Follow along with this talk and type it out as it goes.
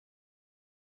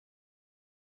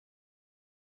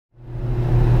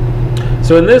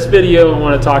So in this video, I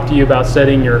want to talk to you about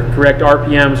setting your correct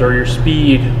RPMs or your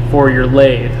speed for your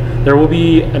lathe. There will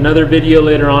be another video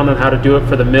later on how to do it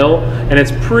for the mill, and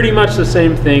it's pretty much the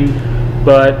same thing,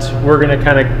 but we're going to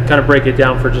kind of break it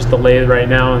down for just the lathe right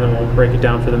now, and then we'll break it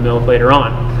down for the mill later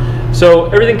on. So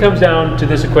everything comes down to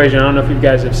this equation. I don't know if you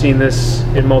guys have seen this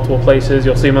in multiple places.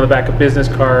 You'll see them on the back of business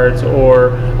cards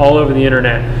or all over the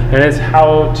internet, and it's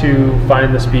how to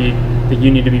find the speed that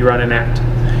you need to be running at.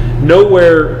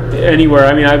 Nowhere, anywhere,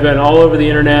 I mean, I've been all over the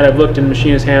internet, I've looked in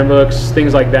machinist handbooks,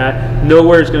 things like that.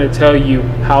 Nowhere is going to tell you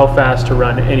how fast to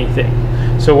run anything.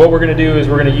 So what we're going to do is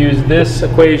we're going to use this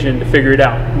equation to figure it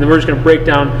out. And then we're just going to break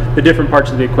down the different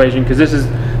parts of the equation, because this is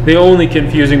the only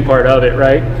confusing part of it,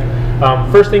 right?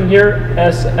 First thing here,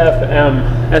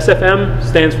 SFM. SFM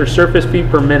stands for surface feet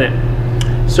per minute.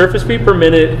 Surface feet per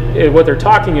minute, what they're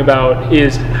talking about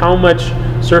is how much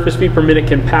surface feet per minute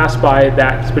can pass by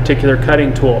that particular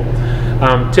cutting tool.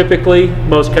 Typically,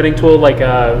 most cutting tool like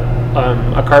a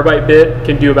carbide bit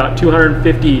can do about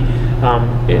 250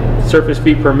 surface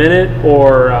feet per minute,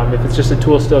 or if it's just a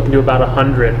tool steel, it can do about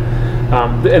 100.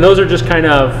 And those are just kind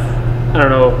of, I don't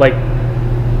know, like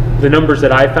the numbers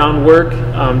that I found work.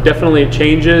 Definitely it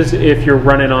changes if you're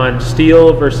running on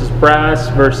steel versus brass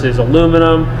versus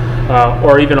aluminum,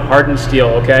 or even hardened steel,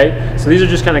 okay? So these are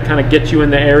just kind of get you in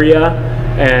the area,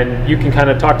 and you can kind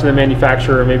of talk to the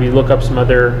manufacturer, maybe look up some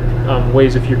other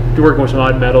ways if you're working with some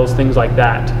odd metals, things like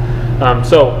that.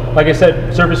 So like I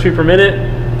said, surface feet per minute,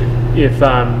 if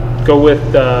go with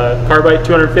carbide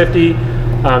 250,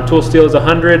 tool steel is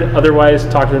 100, otherwise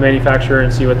talk to the manufacturer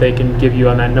and see what they can give you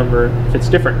on that number if it's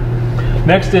different.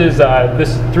 Next is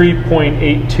this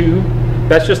 3.82.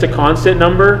 That's just a constant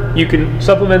number. You can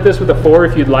supplement this with a 4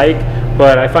 if you'd like,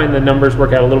 but I find the numbers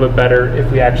work out a little bit better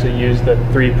if we actually use the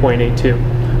 3.82.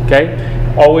 Okay?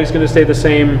 Always going to stay the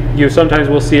same. You sometimes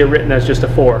will see it written as just a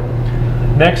 4.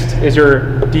 Next is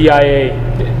your DIA,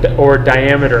 or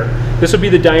diameter. This will be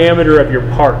the diameter of your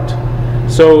part.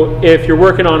 So if you're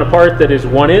working on a part that is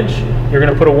 1 inch, you're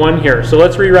going to put a 1 here. So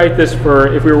let's rewrite this for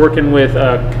if we were working with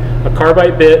a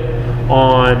carbide bit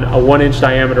on a 1 inch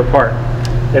diameter part.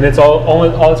 And it's all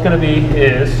it's going to be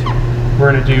is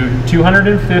we're going to do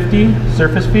 250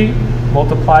 surface feet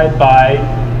multiplied by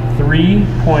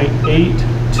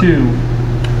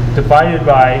 3.82 divided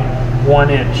by 1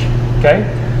 inch. Okay?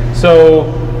 So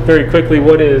very quickly,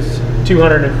 what is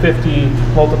 250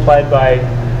 multiplied by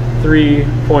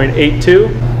 3.82?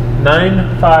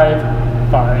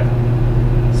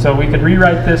 955. So we could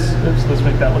rewrite this. Oops, let's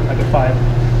make that look like a 5.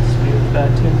 Let's move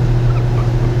that too.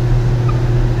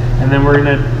 And then we're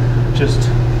going to just,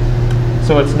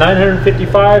 so it's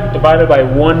 955 divided by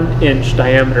 1 inch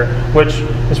diameter, which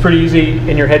is pretty easy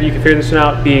in your head. You can figure this one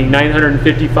out, being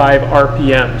 955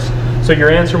 RPMs. So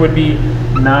your answer would be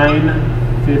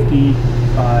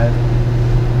 955.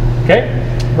 Okay,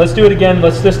 let's do it again.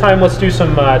 This time let's do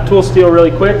some tool steel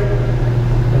really quick,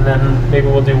 and then maybe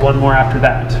we'll do one more after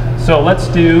that. So let's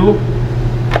do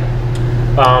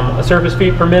a surface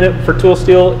feet per minute for tool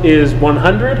steel is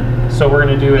 100. So we're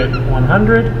going to do it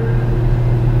 100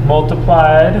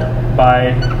 multiplied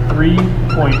by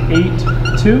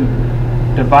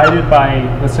 3.82 divided by,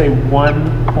 let's say,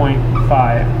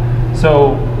 1.5.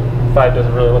 So 5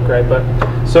 doesn't really look right, but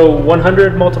so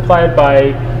 100 multiplied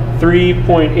by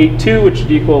 3.82, which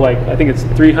would equal, like, I think it's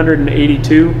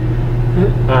 382.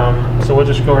 So we'll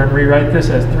just go ahead and rewrite this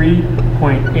as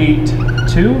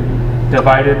 3.82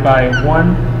 divided by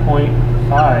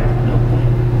 1.5. No point.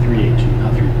 382,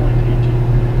 not 3.82.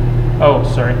 Oh,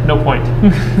 sorry, no point.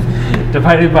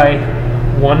 Divided by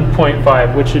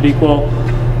 1.5, which should equal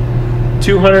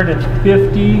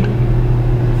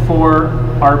 254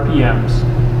 RPMs.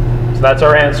 So that's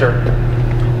our answer.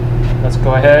 Let's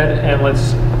go ahead and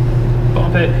let's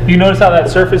bump it. You notice how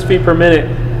that surface feet per minute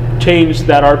changed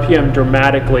that RPM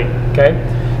dramatically, okay?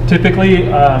 Typically,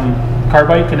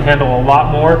 carbide can handle a lot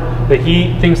more. The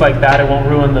heat, things like that, it won't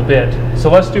ruin the bit.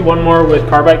 So let's do one more with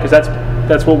carbide, because that's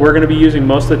what we're going to be using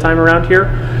most of the time around here.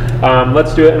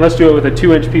 Let's do it, and let's do it with a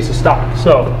 2 inch piece of stock.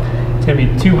 So it's going to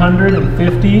be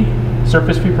 250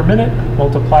 surface feet per minute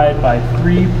multiplied by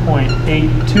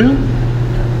 3.82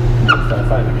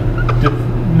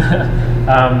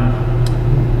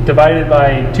 divided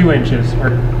by 2 inches, or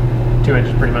 2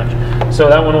 inches pretty much. So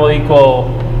that one will equal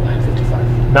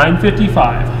 955.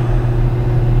 955.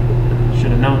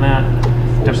 Should have known that.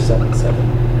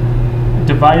 477.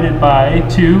 Divided by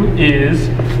 2 is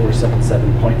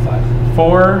 477.5.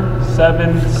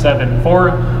 477.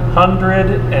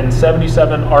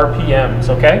 477 RPMs,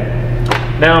 okay?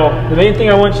 Now, the main thing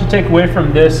I want you to take away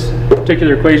from this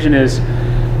particular equation is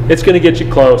it's going to get you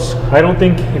close. I don't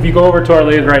think, if you go over to our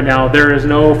lathe right now, there is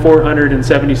no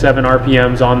 477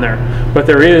 RPMs on there, but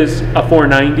there is a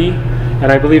 490,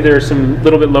 and I believe there are some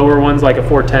little bit lower ones like a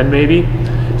 410 maybe.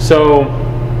 So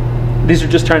these are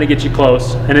just trying to get you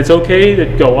close, and it's okay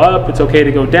to go up, it's okay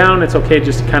to go down, it's okay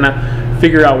just to kind of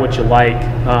figure out what you like,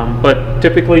 but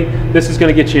typically this is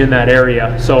going to get you in that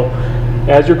area. So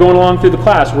as you're going along through the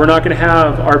class, we're not going to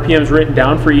have RPMs written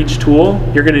down for each tool.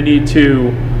 You're going to need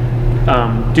to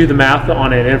do the math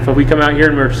on it. And if we come out here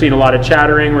and we're seeing a lot of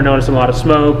chattering, we're noticing a lot of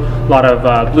smoke, a lot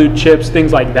of blue chips,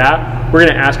 things like that, we're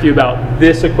going to ask you about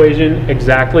this equation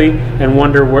exactly and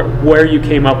wonder where you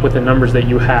came up with the numbers that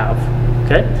you have.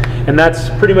 Okay? And that's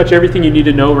pretty much everything you need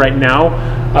to know right now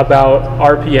about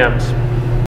RPMs.